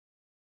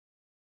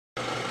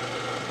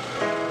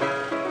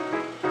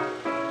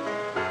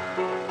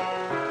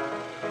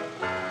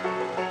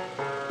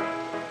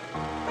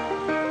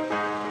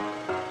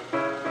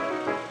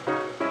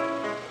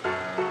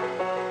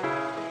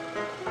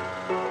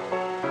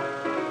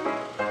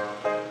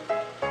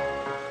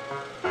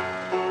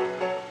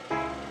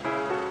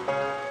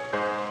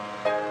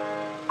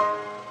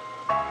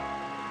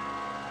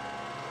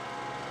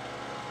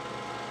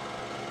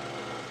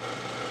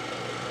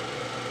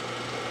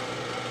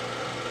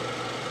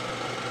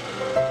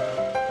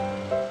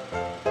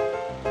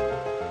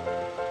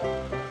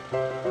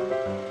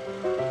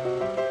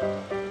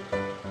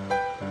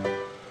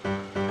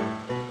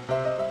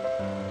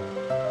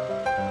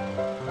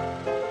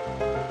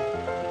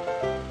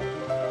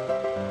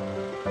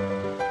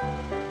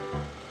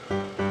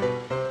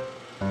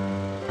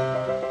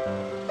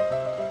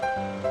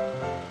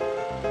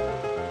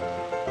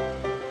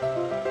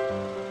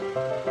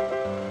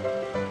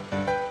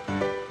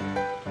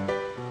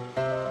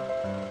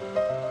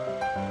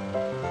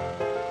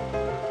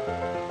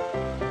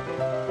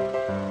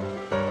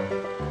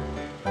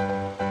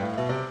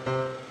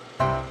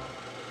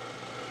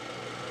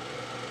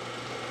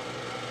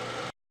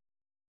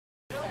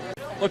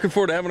Looking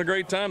forward to having a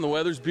great time. The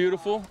weather's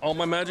beautiful. All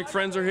my Magic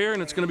friends are here,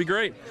 and it's going to be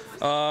great.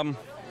 To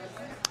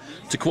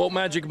quote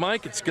Magic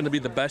Mike, it's going to be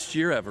the best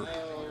year ever.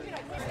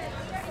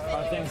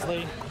 Thanks,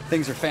 Lee.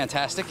 Things are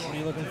fantastic. What are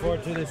you looking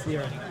forward to this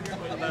year?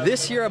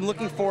 This year, I'm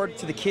looking forward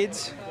to the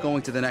kids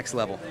going to the next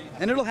level.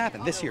 And it'll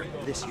happen this year.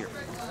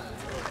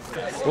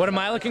 What am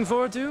I looking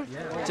forward to?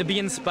 To be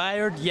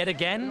inspired yet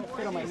again,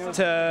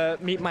 to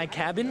meet my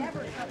cabin,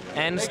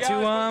 and to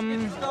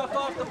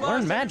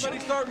learn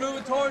magic.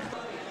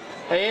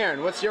 Hey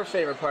Aaron, what's your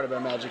favorite part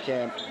about Magic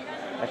Camp?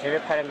 My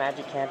favorite part of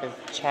Magic Camp is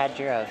Chad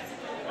Juros.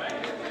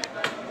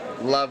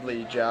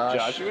 Lovely,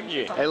 Josh.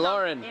 Hey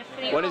Lauren,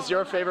 what is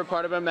your favorite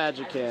part about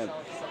Magic Camp?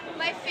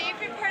 My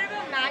favorite part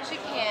about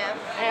Magic Camp.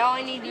 All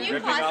I need you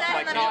pause that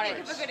and then I'll think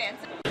of a good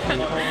answer.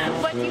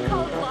 What do you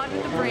call a clog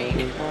with a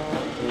brain?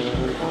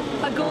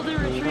 A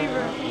golden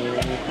retriever.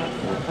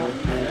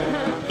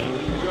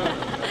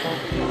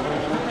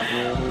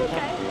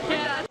 Okay.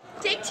 Yeah.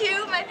 Take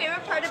two. My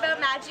favorite part about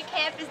Magic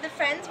Camp is the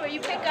friends where you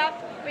pick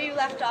up where you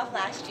left off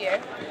last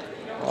year.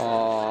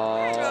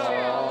 Aww.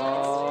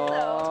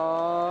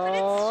 But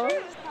it's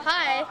true.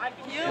 Hi.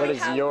 What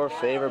is your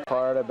favorite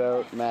part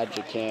about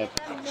Magic Camp?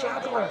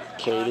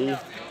 Katie?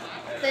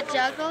 The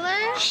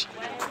juggler?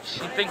 She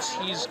thinks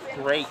he's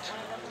great.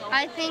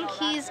 I think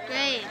he's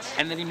great.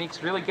 And that he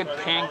makes really good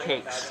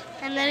pancakes.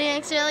 And then he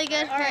makes really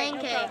good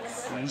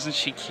pancakes. Isn't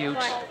she cute?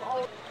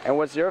 And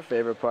what's your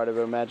favorite part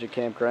about Magic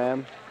Camp,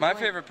 Graham? My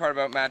favorite part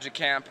about Magic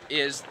Camp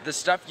is the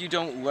stuff you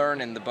don't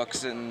learn in the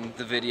books and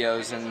the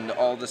videos and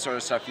all the sort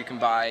of stuff you can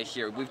buy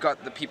here. We've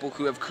got the people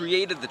who have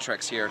created the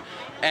tricks here,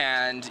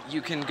 and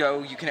you can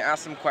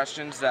ask them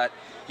questions that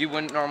you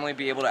wouldn't normally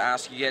be able to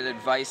ask. You get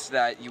advice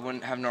that you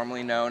wouldn't have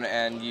normally known,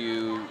 and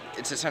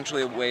it's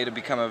essentially a way to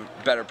become a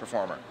better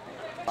performer.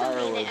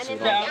 What's your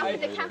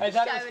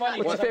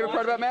favorite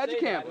part about Magic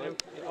Camp?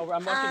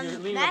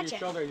 Magic.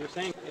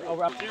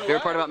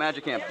 Favorite part about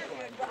Magic Camp?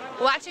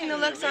 Watching the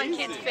looks on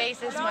kids'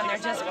 faces when they're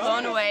just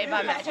blown away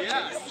by magic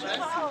tricks.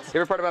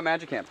 Favorite part about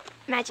Magic Camp?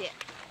 Magic.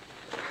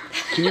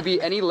 Can you be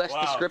any less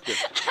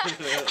descriptive?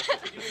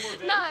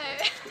 No.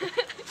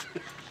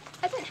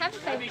 I don't have a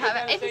favorite part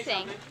about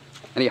everything.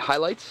 Any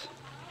highlights?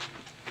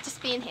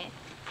 Just being here.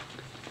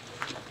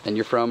 And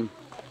you're from?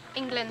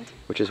 England.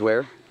 Which is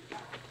where?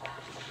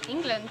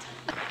 England.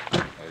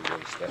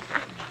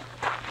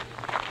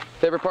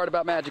 Favorite part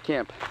about Magic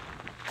Camp?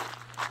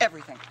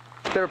 Everything.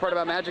 Favorite part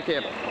about Magic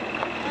Camp?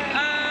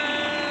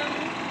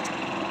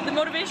 The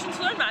motivation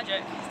to learn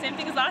magic. Same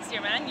thing as last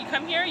year, man. You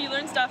come here, you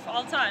learn stuff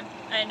all the time,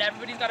 and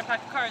everybody's got a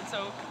pack of cards,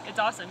 so it's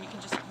awesome. You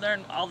can just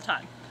learn all the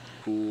time.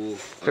 Cool.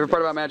 Favorite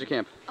part about Magic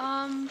Camp?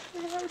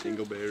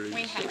 Dingleberries.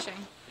 Wing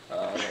hatching.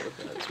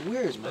 It's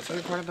weird. My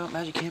favorite part about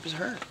Magic Camp is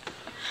her.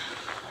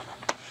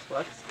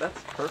 Well,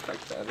 that's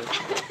perfect, that is.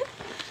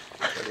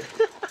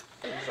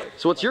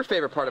 So what's your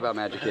favorite part about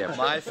Magic Camp?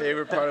 My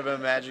favorite part about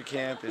Magic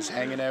Camp is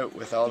hanging out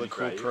with all the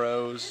cool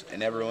pros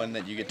and everyone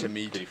that you get to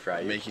meet,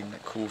 making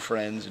cool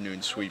friends and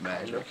doing sweet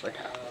magic.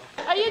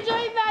 Are you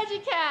enjoying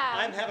Magic Camp?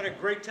 I'm having a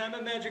great time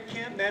at Magic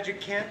Camp.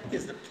 Magic Camp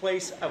is the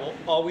place I will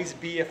always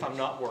be if I'm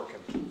not working.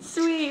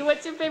 Sweet.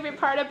 What's your favorite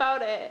part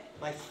about it?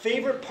 My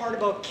favorite part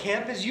about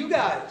camp is you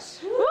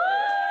guys. Woo!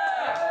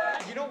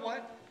 You know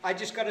what? I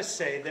just gotta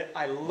say that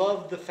I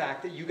love the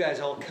fact that you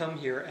guys all come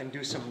here and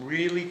do some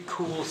really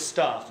cool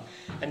stuff,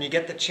 and you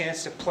get the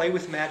chance to play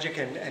with magic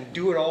and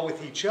do it all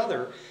with each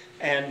other.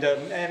 And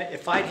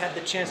if I'd had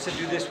the chance to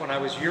do this when I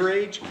was your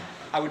age,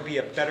 I would be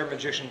a better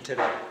magician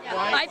today.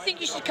 I think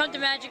you should come to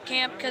Magic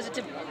Camp because it's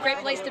a great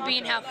place to be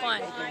and have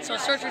fun. So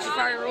Sorcerers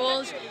Safari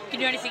rules. You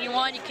can do anything you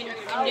want. You can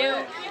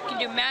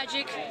do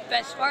magic,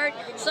 best part.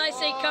 So I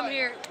say come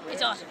here.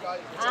 It's awesome.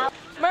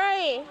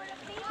 Murray,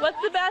 what's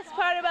the best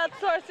part about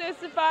Sorcerers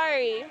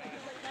Safari?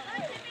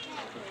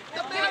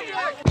 The magic!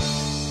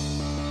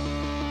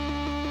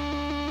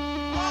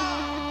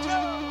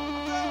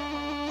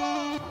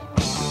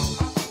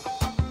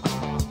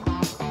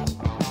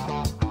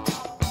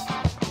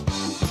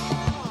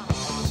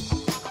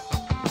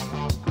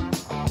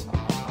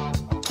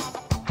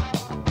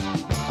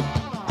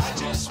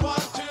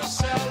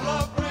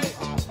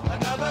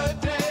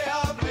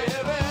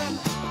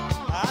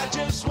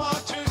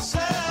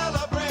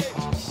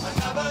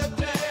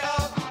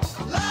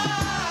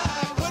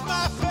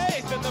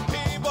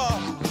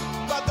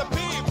 But the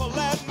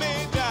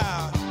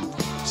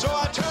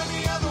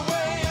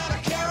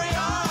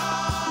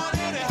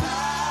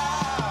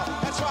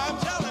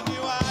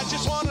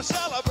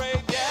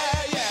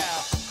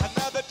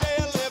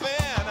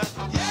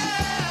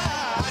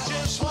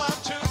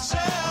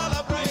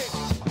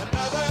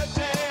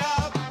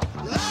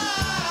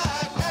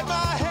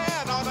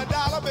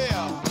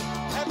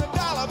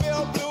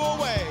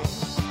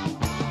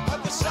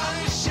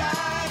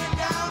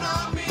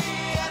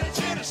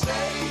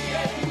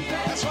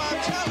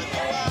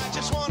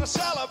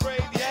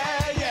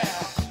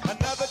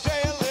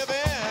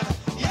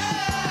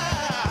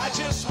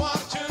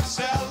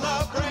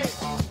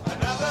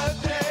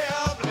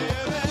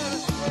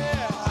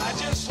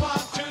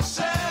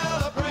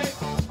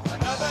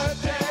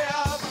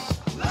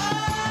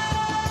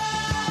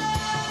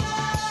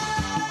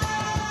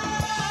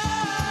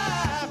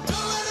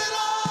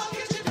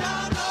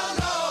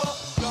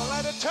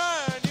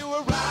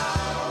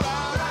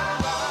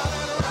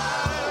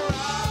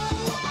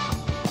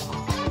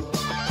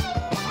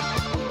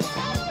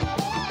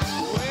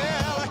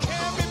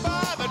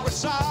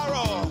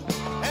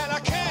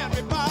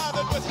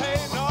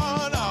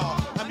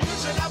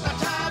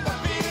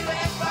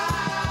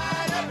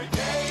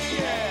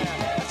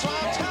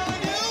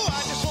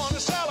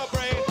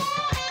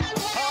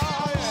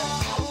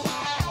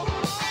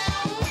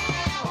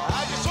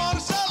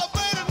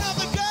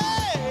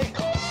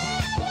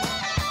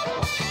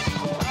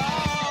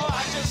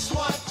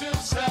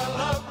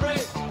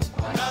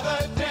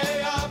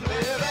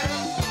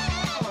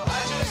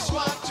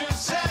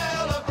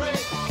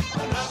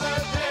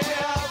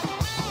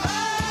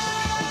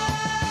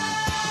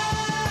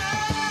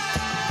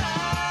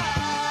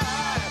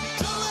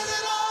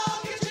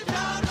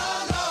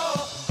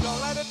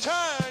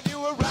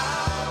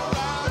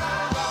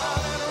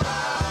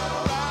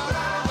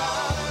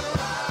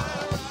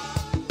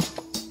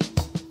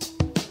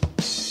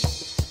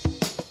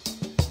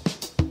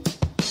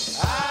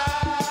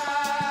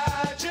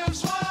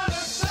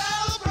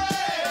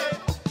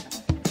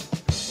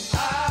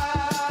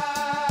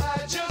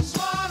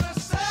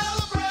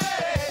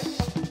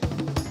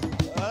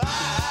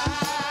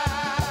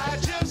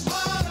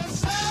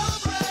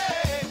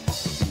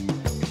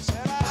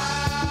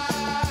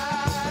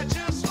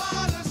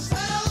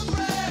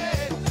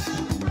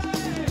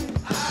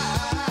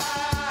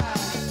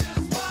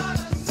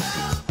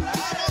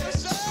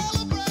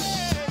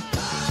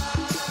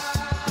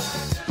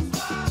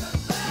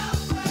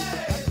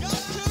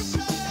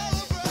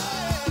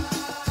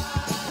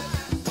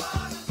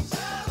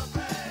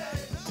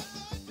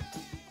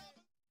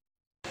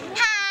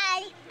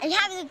and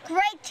having a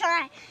great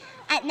time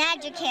at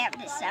Magic Camp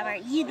this summer.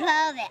 You'd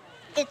love it.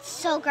 It's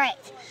so great.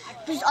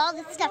 There's all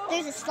this stuff.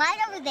 There's a slide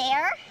over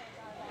there.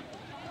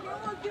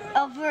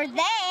 Over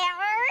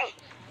there.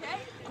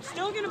 I'm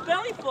still gonna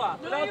belly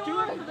flop, but I'll do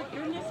it for the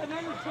goodness of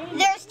entertainment.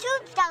 There's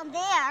tubes down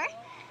there.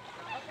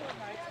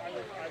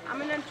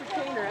 I'm an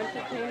entertainer.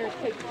 Entertainers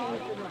take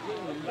pains from the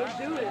game. Go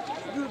do it.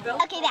 Do a belly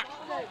Okay, now.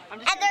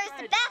 And there's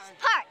the best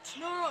part.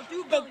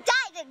 The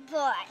diving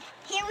board.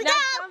 Here we go.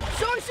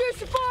 Sorcerers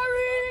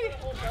Safari!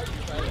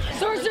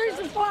 Sorcerers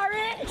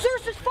Safari!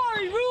 Sorcerers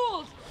Safari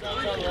rules!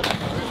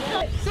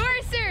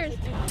 Sorcerers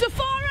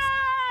Safari!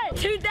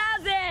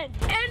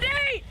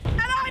 2008! And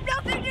I have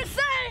nothing to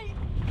say!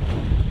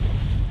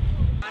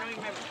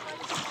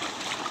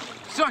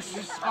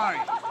 Sorcerers Safari.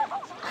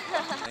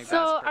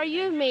 So, are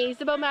you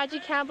amazed about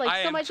Magic Camp?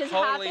 Like, so much has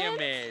happened? I am totally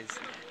amazed.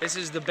 This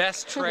is the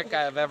best trick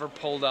I've ever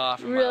pulled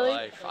off in Really? my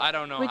life. I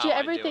don't know Would how you I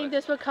ever do think it.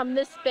 this would come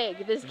this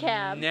big, this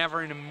camp?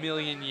 Never in a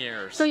million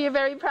years. So you're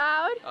very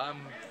proud?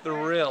 I'm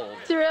thrilled.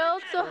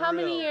 Thrilled? So how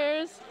many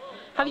years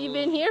have you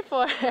been here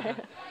for?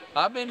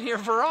 I've been here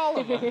for all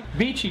of them.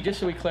 Beachy, just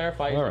so we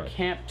clarify, is a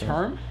camp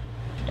term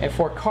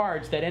for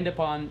cards that end up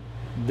on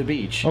the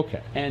beach.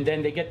 Okay. And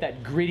then they get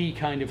that gritty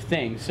kind of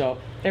thing. So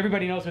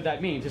everybody knows what that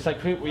means. It's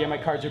like, yeah, my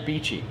cards are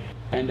beachy.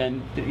 And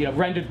then, you know,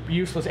 rendered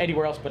useless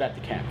anywhere else but at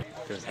the camp.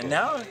 And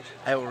now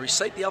I will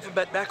recite the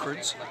alphabet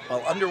backwards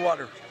while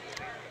underwater.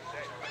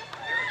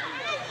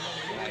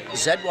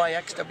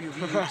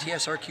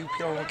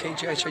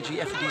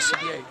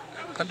 ZYXWVUTSRQPROKGHIGFDCBA.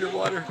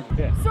 Underwater.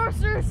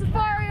 Sorcerers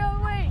Safari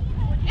 08!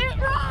 It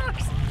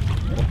rocks!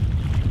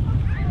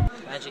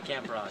 Magic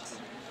Camp rocks.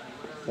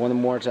 One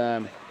more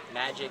time.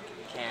 Magic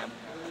Camp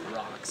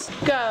rocks.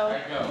 Go.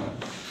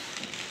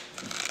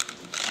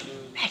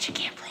 Magic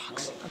Camp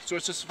rocks.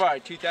 Sorcerers Safari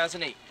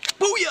 2008.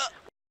 Booyah!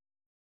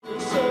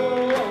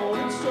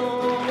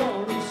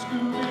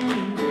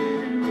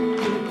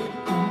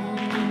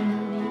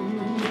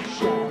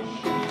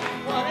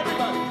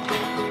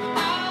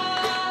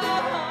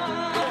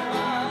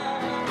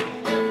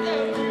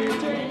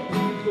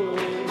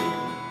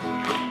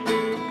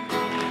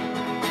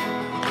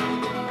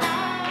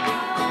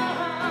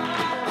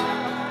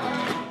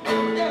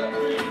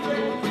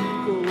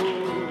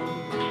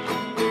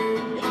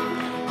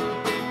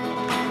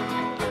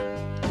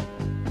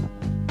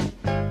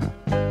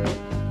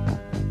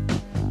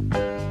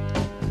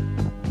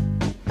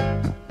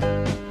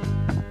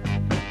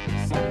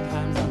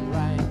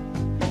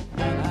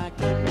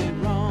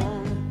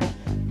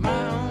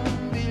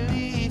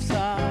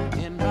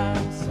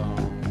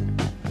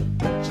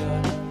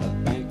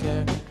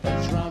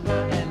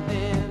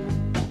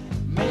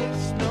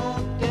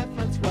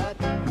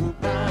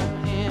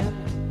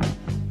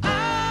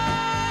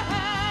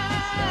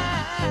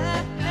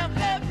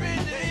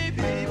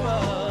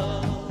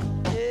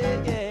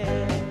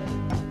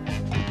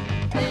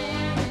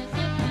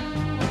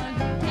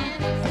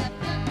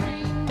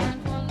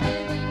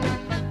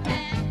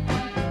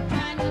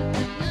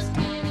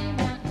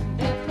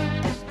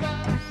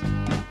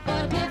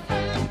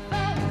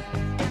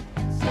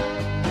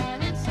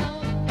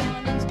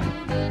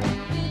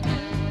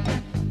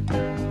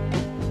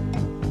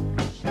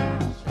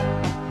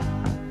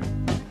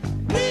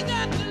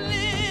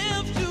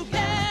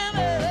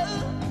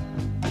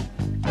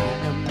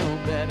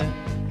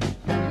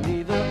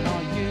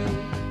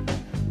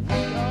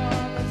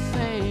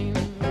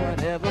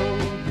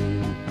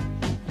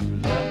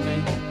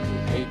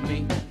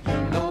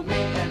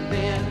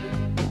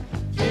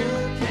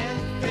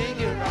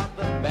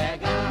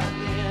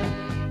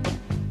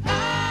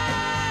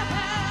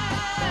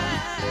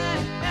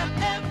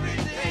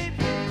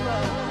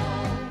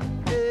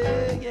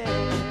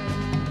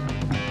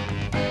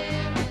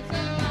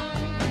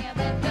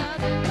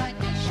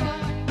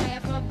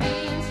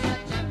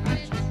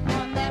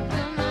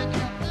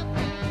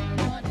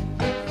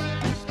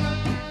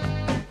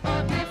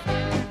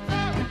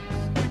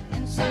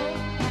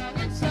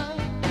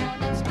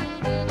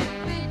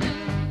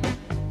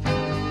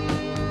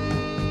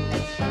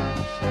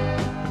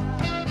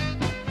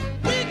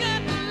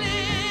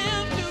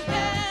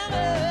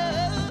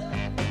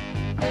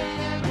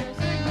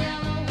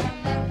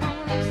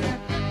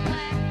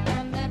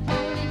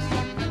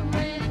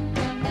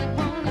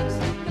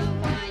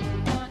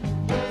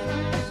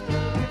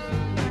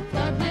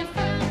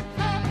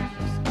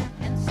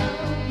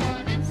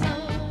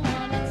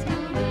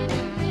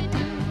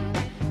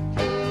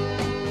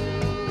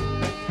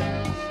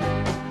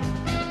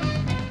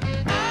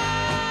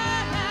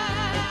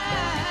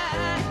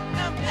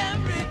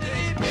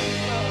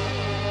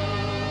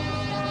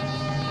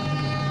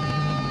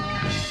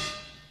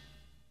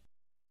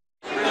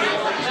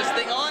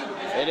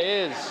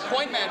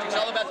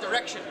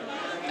 direction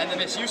and the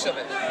misuse of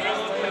it.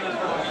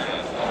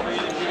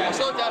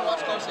 Slow it down, watch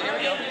closely. Here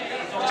we go.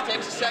 Just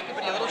takes a second,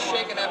 but a little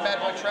shake and that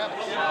bad boy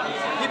travels.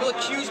 People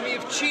accuse me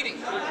of cheating,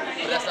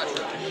 but that's not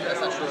true.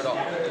 That's not true at all.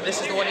 This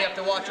is the one you have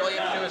to watch. All you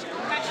have to do is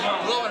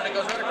blow it and it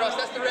goes right across.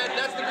 That's the red,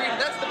 that's the green,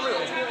 that's the blue,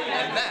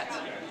 and that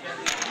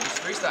is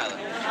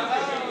freestyling.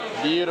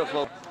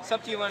 Beautiful.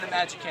 Something you learn at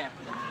Magic Camp.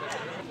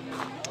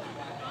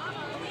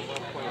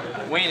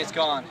 Wayne is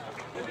gone.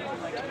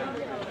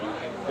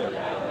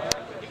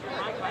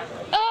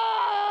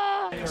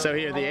 So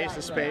here, the ace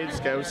of spades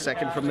goes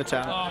second from the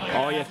top.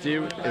 All you have to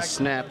do is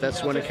snap.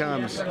 That's when it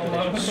comes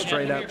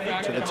straight up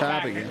to the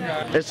top again.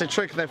 It's a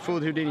trick that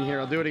fooled Houdini here.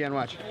 I'll do it again,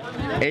 watch.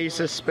 Ace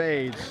of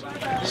spades,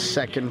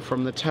 second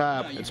from the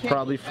top. It's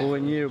probably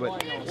fooling you,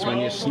 but it's when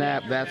you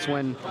snap, that's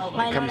when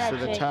it comes to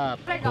the top.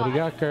 What do you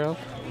got, Carol?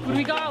 What do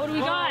we got? What do we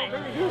got? I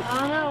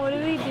don't know. What do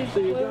we do? What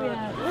do we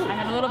have? I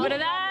have a little bit of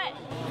that.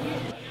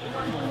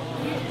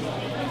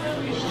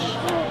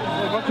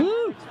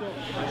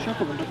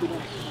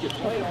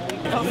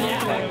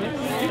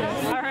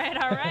 All right,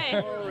 all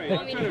right.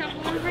 Want me to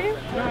come one for you?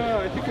 No,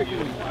 I think I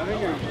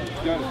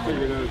got it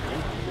figured out.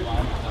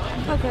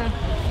 Okay. I'm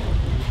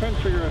trying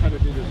to figure out how to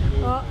do this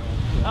move.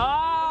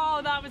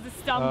 Oh, that was a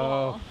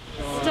stumble.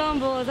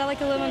 Stumble. Is that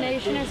like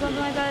elimination or something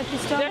like that if you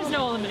stumble? There's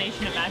no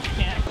elimination at Magic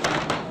Camp.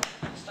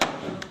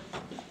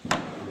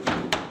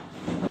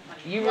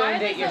 You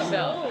ruined it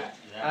yourself.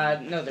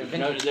 No, they're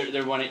vintage. No,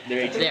 they're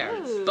There.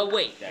 But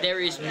wait, there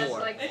is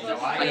more. I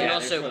can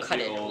also cut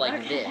it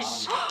like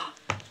this.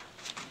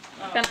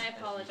 Then I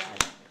apologize.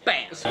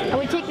 Bam! And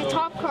we take the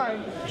top card,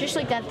 just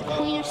like that, the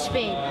queen of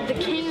spades, the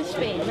king of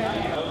spades,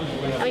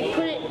 and we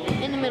put it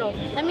in the middle.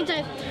 That means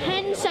I have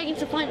 10 seconds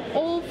to find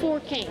all 4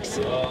 kings.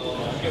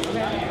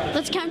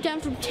 Let's count down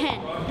from 10,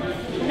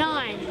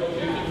 9,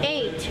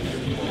 8,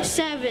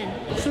 7,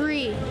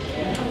 3,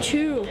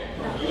 2,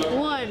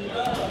 1.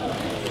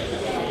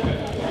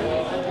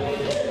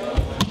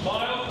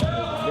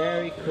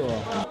 Very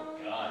cool.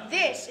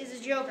 This is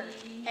a Joker,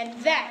 and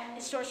that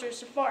is Sorcerer's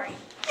Safari.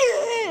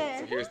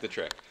 So here's the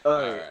trick.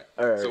 Alright.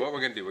 So what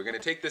we're going to do, we're going to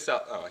take this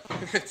out. Oh,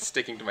 it's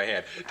sticking to my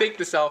hand. Take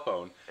the cell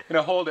phone.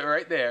 Going to hold it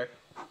right there.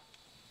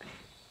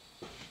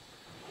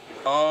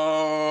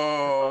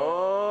 Oh.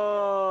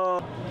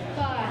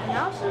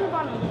 Now it's in the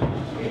bottom.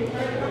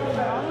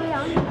 All the way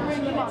down.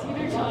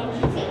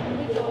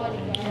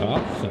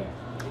 Awesome.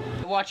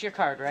 Watch your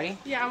card, ready?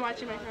 Yeah, I'm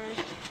watching my card.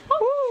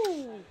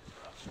 Woo!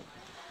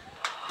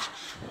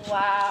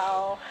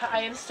 Wow,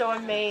 I am so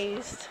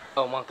amazed.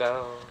 Oh my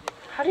god.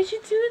 How did you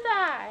do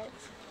that?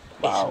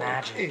 Wow. It's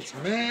magic. It's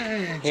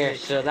magic. Here,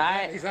 so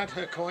that... Is that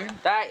her coin?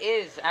 That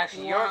is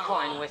actually your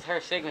coin with her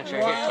signature.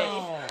 Wow.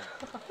 Here,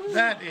 take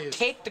That is...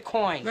 Take the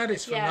coin. That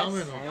is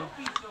phenomenal.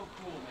 Yes.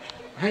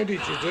 How did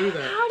you do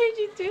that? How did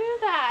you do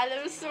that?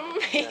 That was so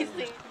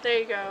amazing. There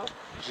you go.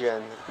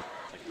 Jen.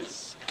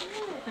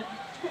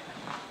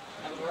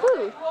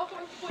 Woo.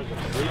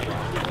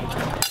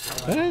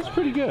 That is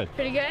pretty good.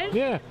 Pretty good?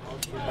 Yeah.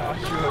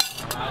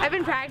 I've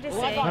been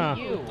practicing. Huh.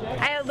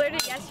 I learned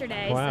it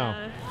yesterday. Wow.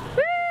 So.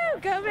 Woo!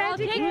 Go Magic! I'll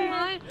take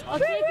mine. I'll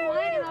take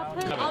mine and I'll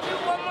put it. I'll do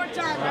it one more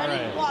time.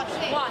 Ready? Right. Watch.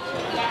 Watch.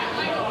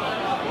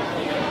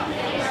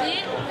 See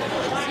it?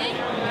 See?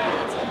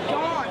 It's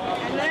gone.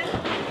 And then.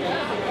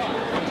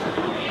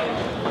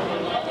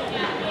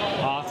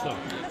 Awesome.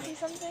 See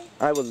something?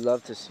 I would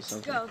love to see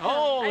something. Go.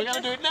 Oh, we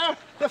gotta do it now.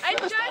 The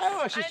first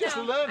hour. She's just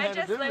learned how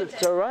to do this.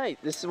 It's alright.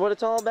 This is what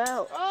it's all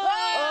about.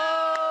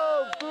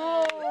 Oh!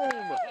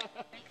 Boom!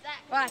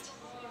 Watch.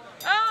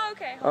 Oh,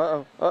 okay.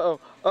 Uh-oh. Uh-oh.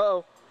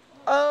 Uh-oh.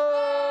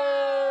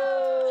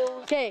 Oh!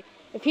 Okay,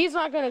 if he's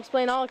not going to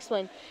explain, I'll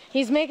explain.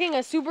 He's making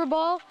a super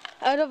ball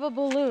out of a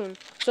balloon.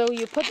 So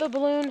you put the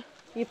balloon,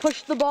 you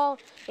push the ball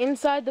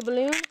inside the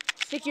balloon,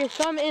 stick your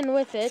thumb in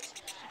with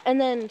it, and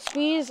then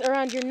squeeze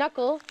around your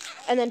knuckle,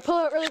 and then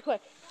pull it really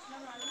quick.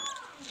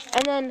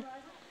 And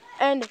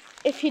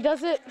if he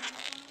does it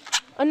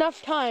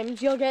enough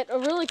times, you'll get a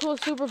really cool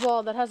super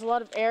ball that has a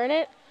lot of air in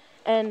it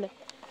and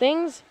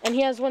things. And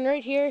he has one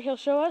right here he'll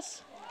show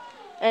us.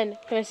 And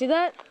can I see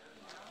that?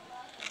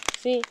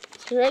 See,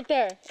 it's right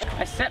there.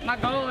 I set my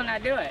goal and I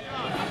do it.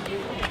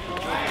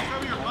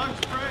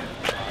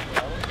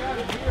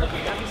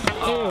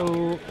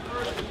 Oh.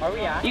 Are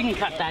we at? You can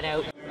cut that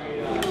out.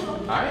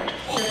 Alright.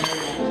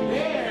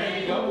 There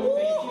you go.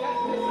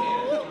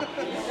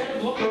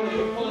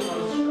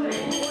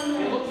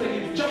 It looks like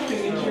it's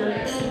jumping into your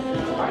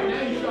hand. Alright,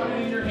 now you've got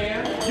it in your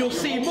hand. You'll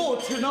see more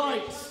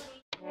tonight.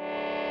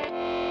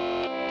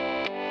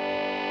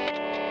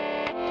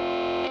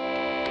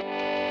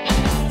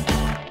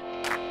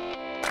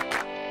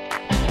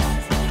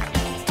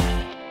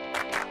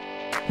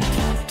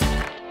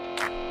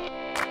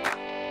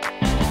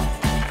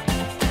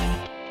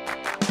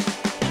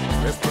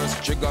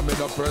 Trigger me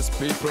no press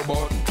people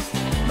button.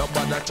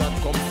 Nobody chat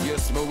come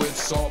face me with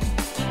something.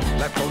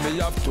 Like how me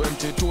have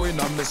 22 in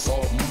a me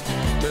something.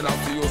 Then I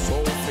feel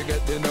so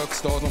forget the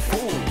next 1,000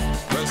 fool.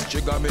 Press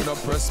trigger me no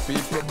press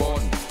people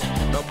button.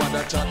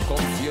 Nobody chat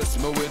come face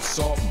me with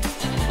something.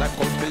 Like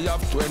how me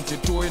have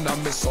 22 in a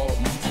me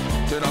something.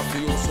 Then I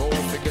feel so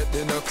forget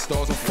the next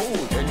 1,000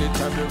 fool.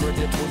 Anytime you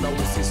ready put a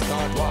whistle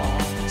start war.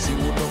 See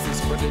who love is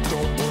spread it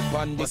out up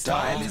on the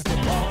style is the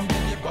bomb,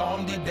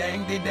 the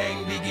dang,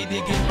 diggy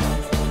diggy.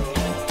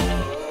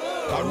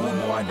 A room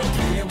boy don't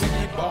play with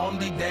the bomb,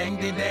 the dang,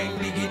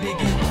 diggy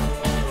diggy.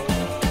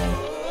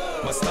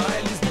 My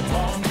style is the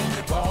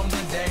bomb,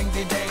 the dang,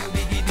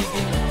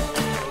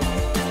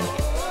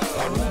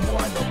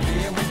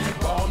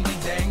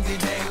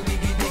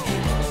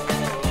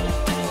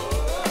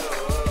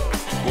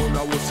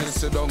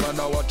 and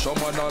I watch your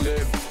man a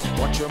live.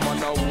 Watch your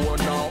man a own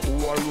now, who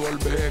a roll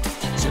big.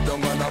 Sit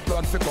down and a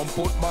plan fi come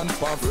put man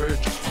for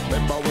fridge.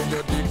 Remember when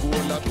you dig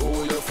hole that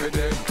hole you fi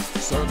dig.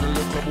 Circle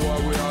little boy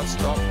we all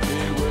stop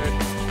deal with.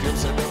 Claim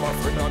say them a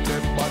friend and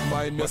them bad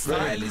mind me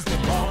friend. My style is the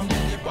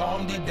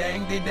bomb, the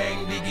dang,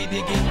 diggy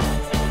diggy.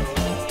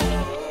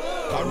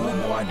 A room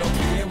boy no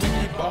play with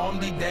the bomb,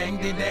 the dang,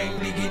 diggy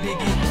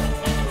diggy.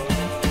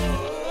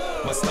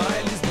 My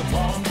style is the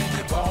bomb, the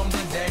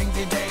dang,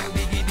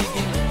 diggy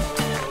diggy.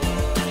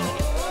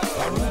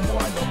 A room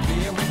boy no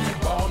play with the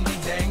bomb, the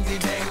dang,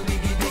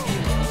 diggy diggy.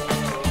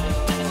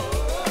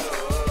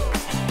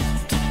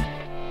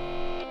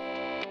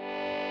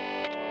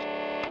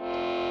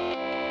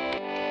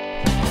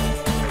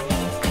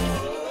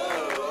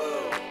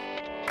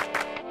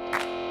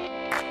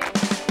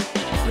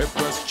 Me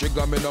press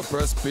trigger, me no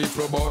press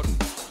people button.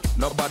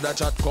 Nobody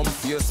chat come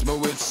face me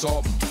with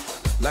something.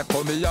 Like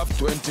how me have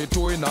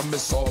 22 in a me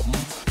something.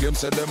 Claim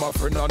say them a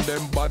friend and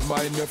them bad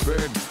mind me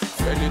friend.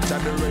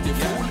 Anytime me ready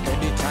fool,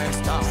 anytime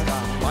start.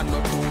 One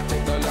or two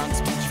take the long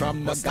speech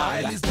from the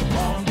style is the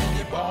bomb,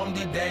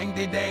 the dang,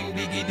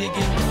 diggy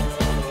diggy.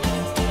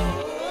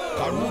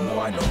 A room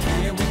boy no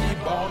play with the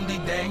bomb, the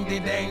dang,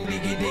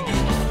 diggy diggy.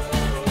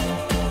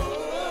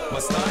 My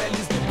style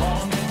is the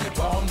bomb,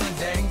 the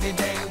dang,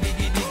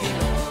 diggy diggy.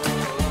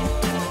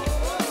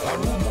 A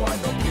room boy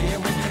no play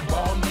with the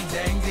bomb, the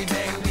dang, diggy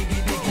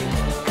diggy.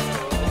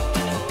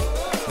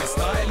 My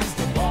style is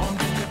the bomb,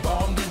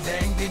 the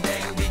dang,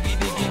 diggy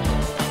diggy.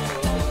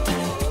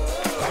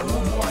 A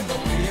room boy no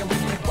play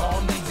with the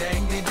bomb, the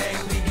dang,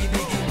 diggy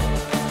diggy.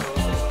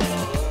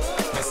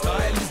 My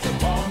style is the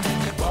bomb,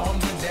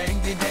 the dang,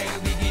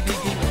 diggy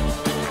diggy.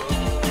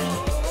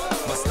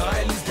 My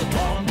style is the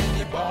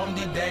bomb,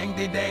 the dang,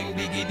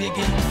 diggy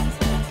diggy.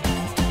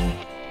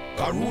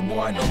 A rude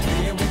boy no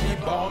play with the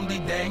bomb, the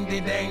dang,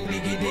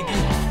 diggy diggy.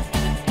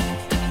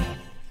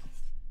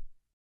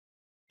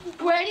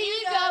 Where do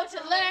you go to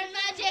learn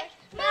magic?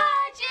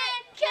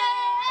 Magic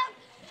Camp!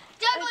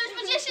 Jugglers,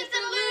 magicians,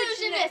 and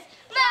illusionists.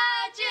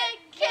 Magic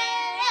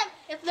Camp!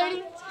 If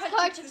learning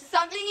cards is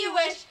something you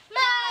wish,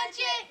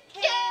 Magic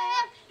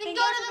Camp! Then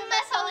go to the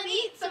mess hall and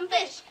eat some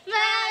fish.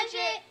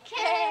 Magic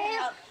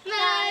Camp!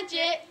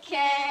 Magic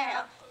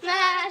Camp!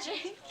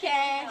 Magic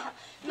Camp!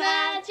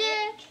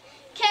 Magic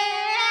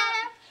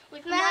Camp!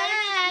 With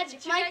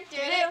Magic Mike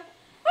Doo-Doo.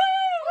 Woo!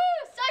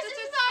 Sorcerers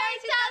Safari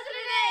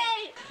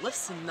 2008!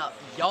 Listen up,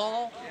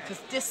 y'all,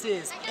 cause this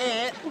is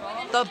it.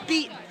 The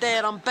beat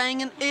that I'm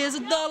banging is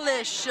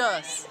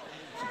delicious.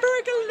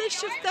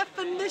 Burgalicious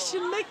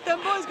definition make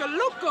them boys go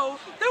loco.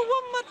 They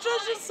want my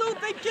treasures so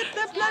they get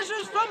their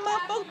pleasures from my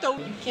photo.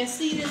 You can't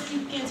see this,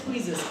 you can't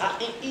squeeze this. I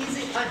ain't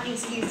easy, I ain't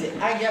squeeze it.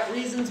 I got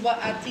reasons why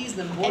I tease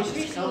them boys.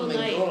 Just come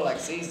and go like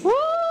season. Woo!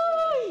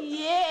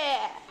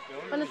 Yeah!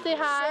 Want to say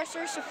hi?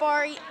 Sorcerer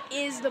Safari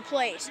is the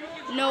place.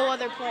 No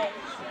other place.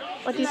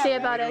 What do you say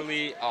about it?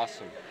 Really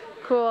awesome.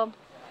 Cool.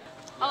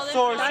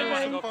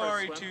 Sorcerers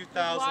Safari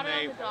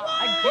 2008.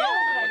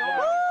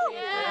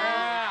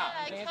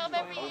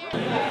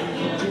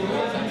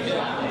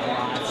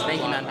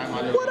 Thank you, man.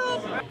 What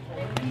up?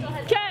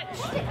 Catch!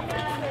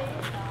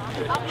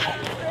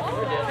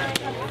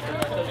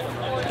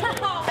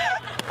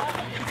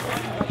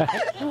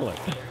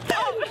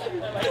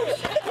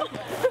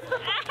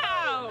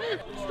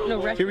 No,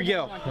 Here we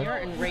go. Here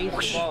and raise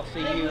the ball so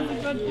you...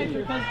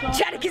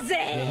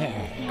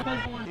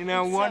 You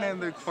know, one of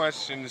the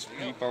questions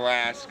people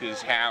ask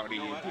is how do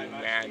you do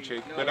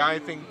magic, but I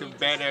think the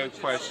better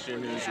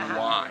question is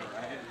why.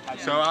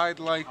 So I'd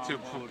like to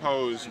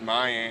propose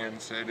my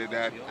answer to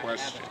that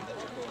question.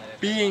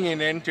 Being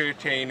an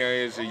entertainer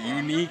is a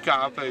unique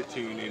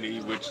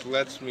opportunity which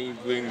lets me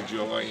bring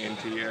joy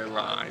into your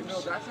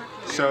lives.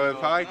 So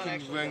if I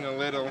can bring a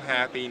little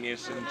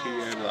happiness into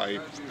your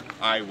life,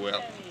 I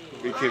will.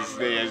 Because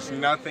there's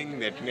nothing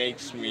that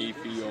makes me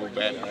feel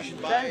better.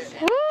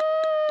 Woo!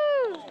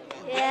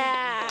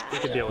 Yeah.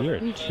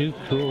 You're too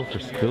cool for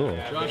school.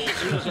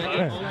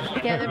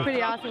 Yeah, they're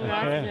pretty awesome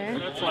guys there.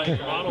 That's like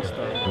model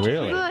stuff.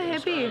 Really? Look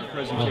at hippie.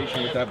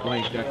 Presentation with that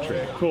blank deck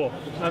trick. Cool.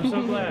 I'm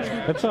so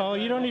glad. That's all.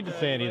 You don't need to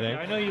say anything.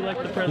 I know you like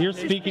the presentation. You're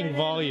speaking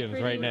volumes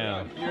right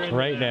now.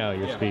 Right now,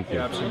 you're speaking.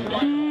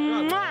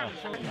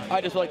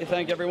 I'd just like to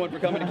thank everyone for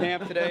coming to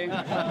camp today. We've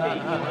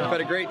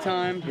had a great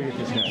time.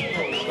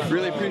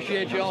 Really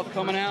appreciate you all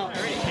coming out.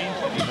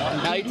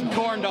 Now eat some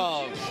corn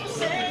dogs.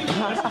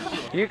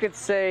 You could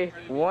say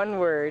one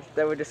word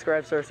that would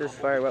describe Sorcerers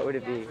Safari, what would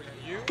it be?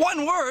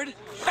 One word,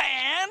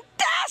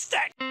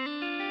 fantastic!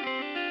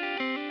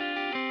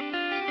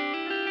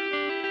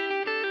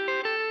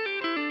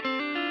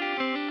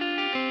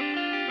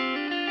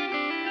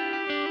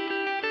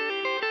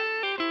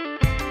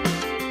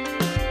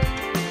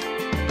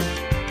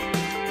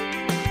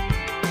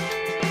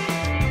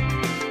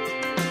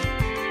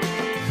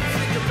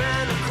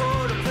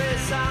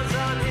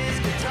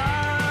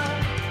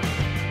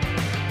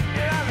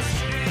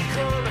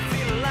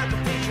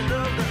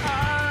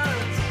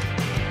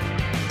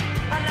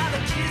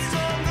 Kids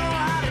don't know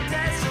how to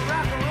dance around.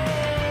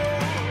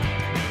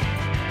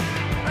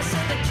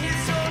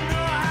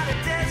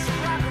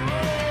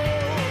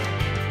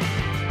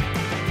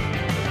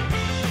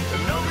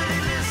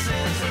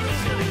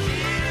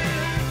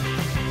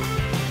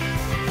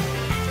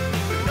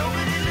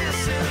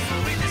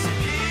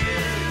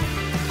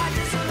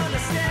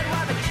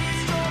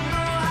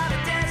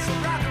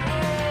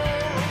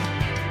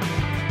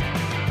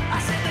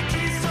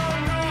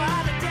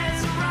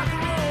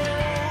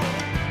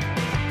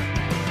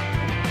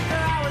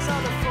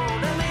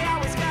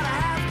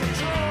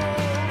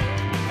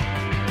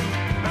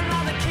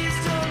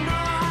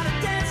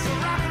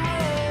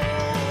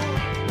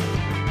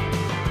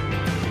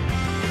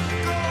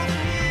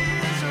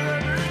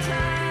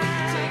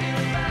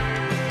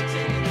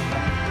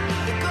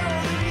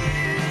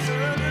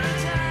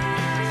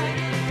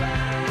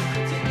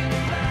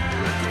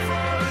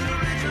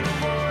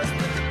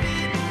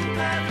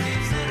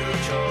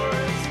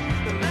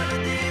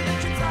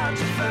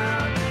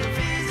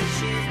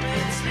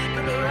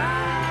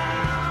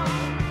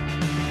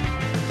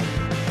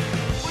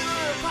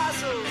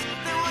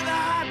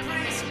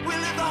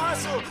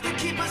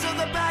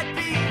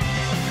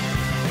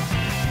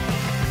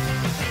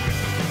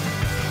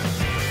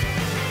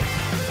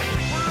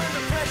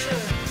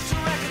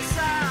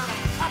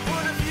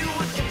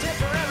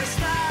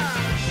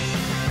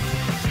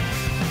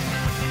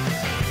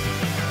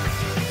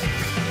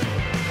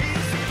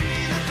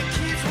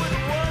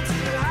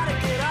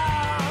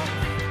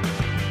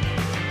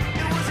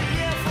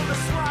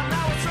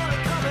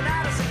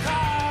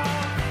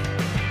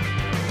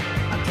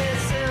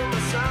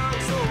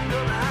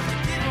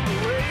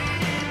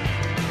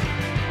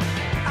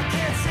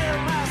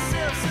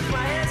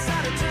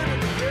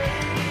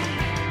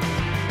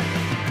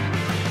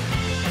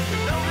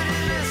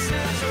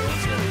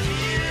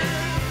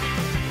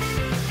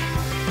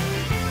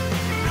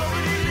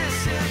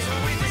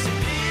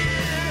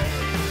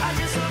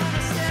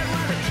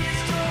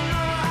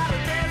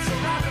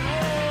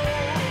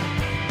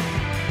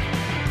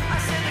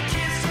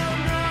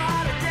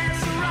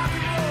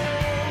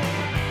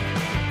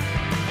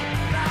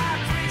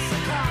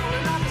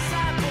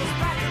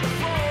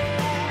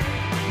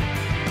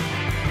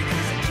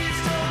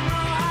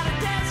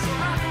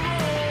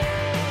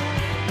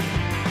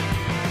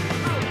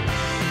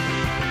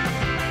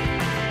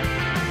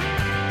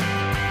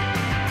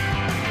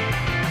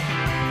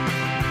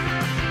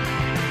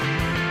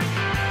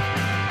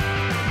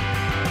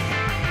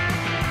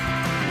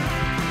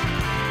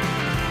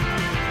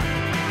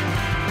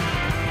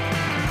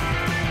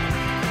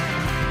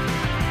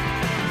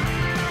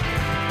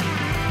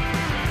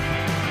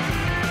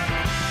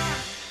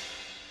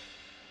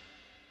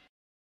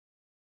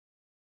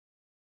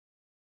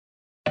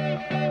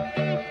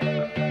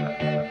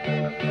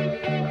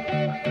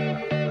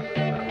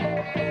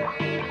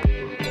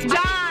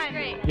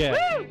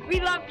 We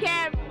love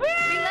camp. Woo!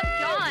 We love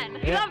John.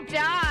 We love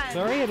John.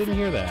 Sorry, I didn't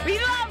hear that. We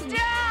love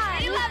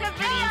John. We love the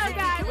video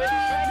guy.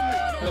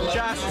 Woo!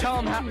 Josh,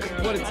 tell him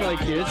what it's like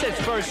here. It's his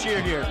first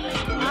year here.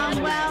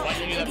 Well,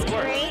 it's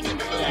great.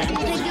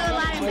 We do a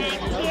lot of magic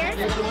here.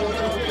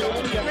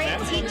 Great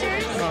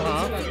teachers.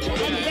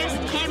 And best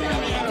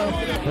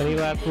cameraman. Any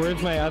last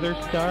words, my other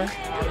star?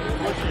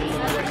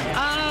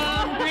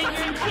 Great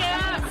year in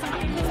camp.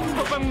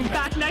 Hope I'm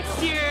back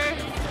next year.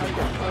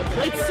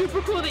 It's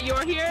super cool that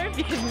you're here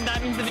because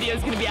that means the video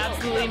is going to be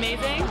absolutely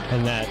amazing.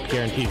 And that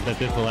guarantees that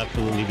this will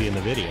absolutely be in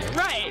the video.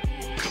 Right.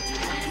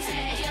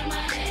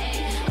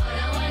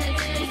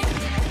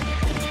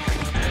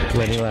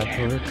 Any last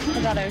words?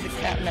 I thought I was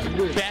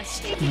accepting.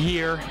 Best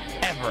year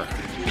ever.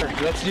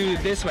 Let's do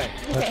it this way.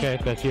 Okay,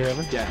 best year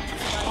ever? Yeah.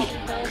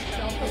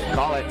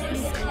 Call it.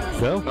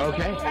 Go.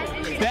 Okay.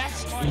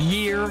 Best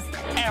year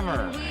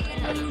ever.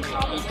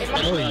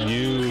 How are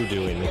you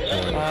doing this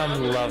morning?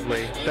 I'm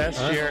lovely.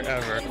 Best year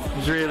ever. It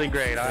was really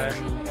great.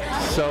 I'm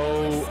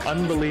so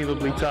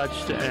unbelievably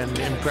touched and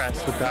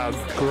impressed with how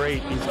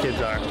great these kids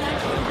are.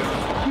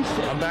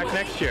 I'm back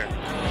next year.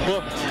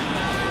 Booked.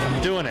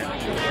 I'm doing it.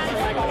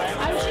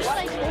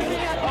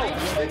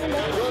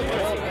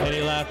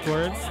 Any last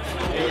words?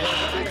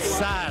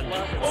 Sad.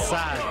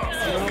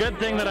 Good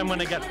thing that I'm going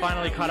to get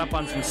finally caught up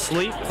on some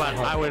sleep, but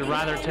I would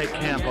rather take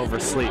camp over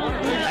sleep.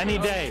 Any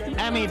day.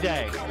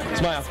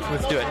 Smile.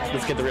 Let's do it.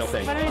 Let's get the real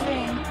thing. What are we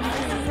doing?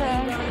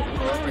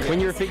 When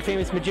you're a big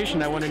famous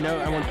magician, I want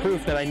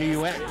proof that I knew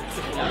you went.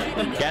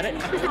 Get it?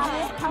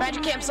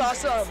 Magic Camp's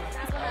awesome.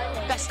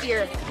 Best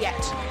year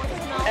yet.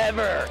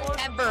 Ever.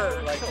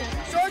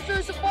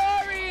 Sorcerers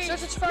Safari!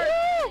 Sorcerers Safari.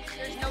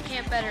 There's no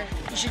camp better.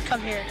 You should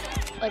come here,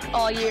 like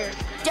all year.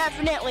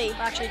 Definitely.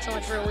 Actually, it's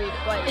only for a week,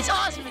 but it's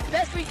awesome. It's the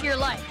best week of your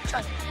life.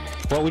 Trust me.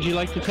 What would you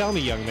like to tell me,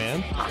 young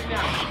man?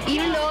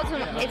 Even though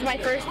it's my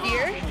first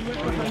year,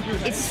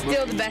 it's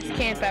still the best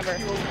camp ever.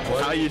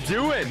 How you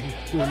doing?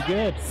 Doing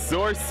good.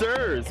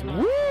 Sorcerers.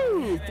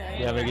 Woo!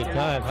 You having a good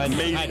time?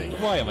 Amazing.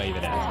 Why am I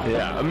even asking?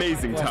 Yeah,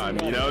 amazing time.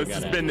 You know, this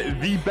has been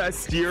the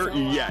best year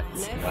yet.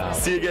 Wow.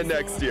 See you again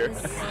next year.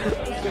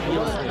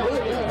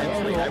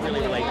 I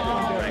really like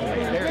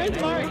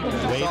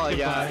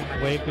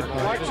Wave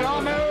goodbye.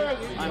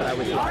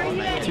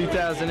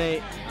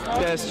 2008.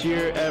 Best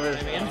year ever.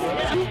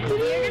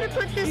 You're gonna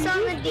put this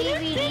on the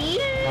DVD?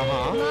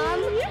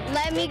 Mom,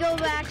 let me go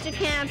back to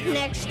camp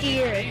next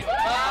year.